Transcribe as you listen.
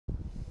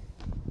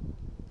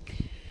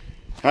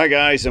Hi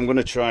guys, I'm going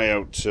to try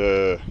out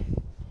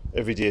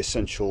Everyday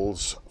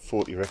Essentials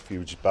 40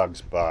 Refuge Bags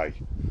by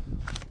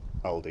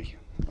Aldi.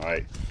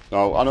 Right,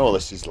 now I know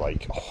this is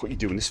like, oh, what are you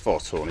doing this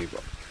for, Tony?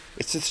 But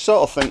it's the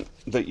sort of thing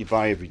that you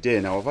buy every day.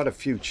 Now I've had a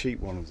few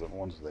cheap ones of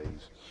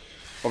these.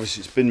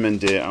 Obviously it's bin men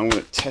day. I'm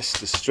going to test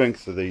the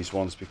strength of these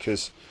ones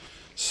because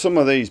some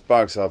of these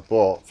bags I've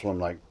bought from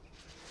like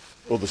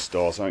other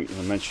stores, I ain't going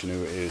to mention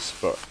who it is,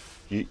 but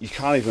you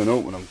can't even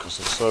open them because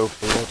they're so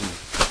bloody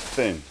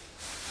thin.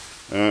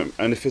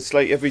 And if it's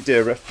like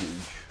Everyday Refuge,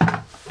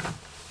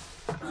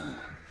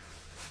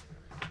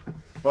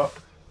 but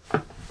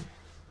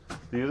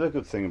the other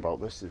good thing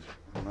about this is,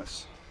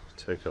 let's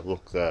take a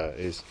look there,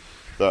 is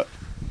that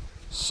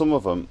some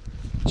of them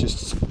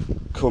just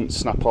can't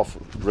snap off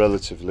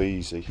relatively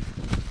easy.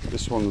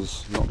 This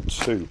one's not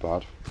too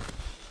bad.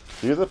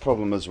 The other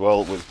problem as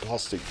well with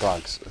plastic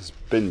bags, as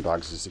bin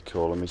bags as they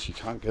call them, is you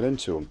can't get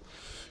into them.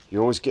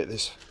 You always get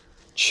this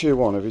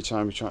chew on every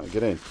time you're trying to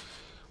get in.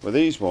 With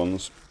these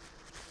ones,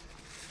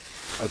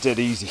 are dead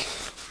easy.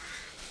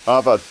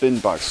 I've had bin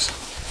bags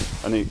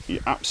and you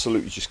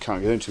absolutely just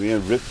can't get into them. You're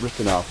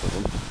ripping out of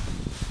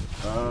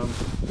them.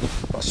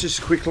 That's just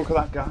a quick look at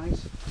that,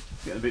 guys.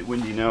 It's getting a bit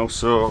windy now,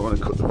 so I'm going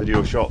to cut the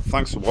video short.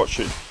 Thanks for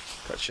watching.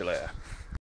 Catch you later.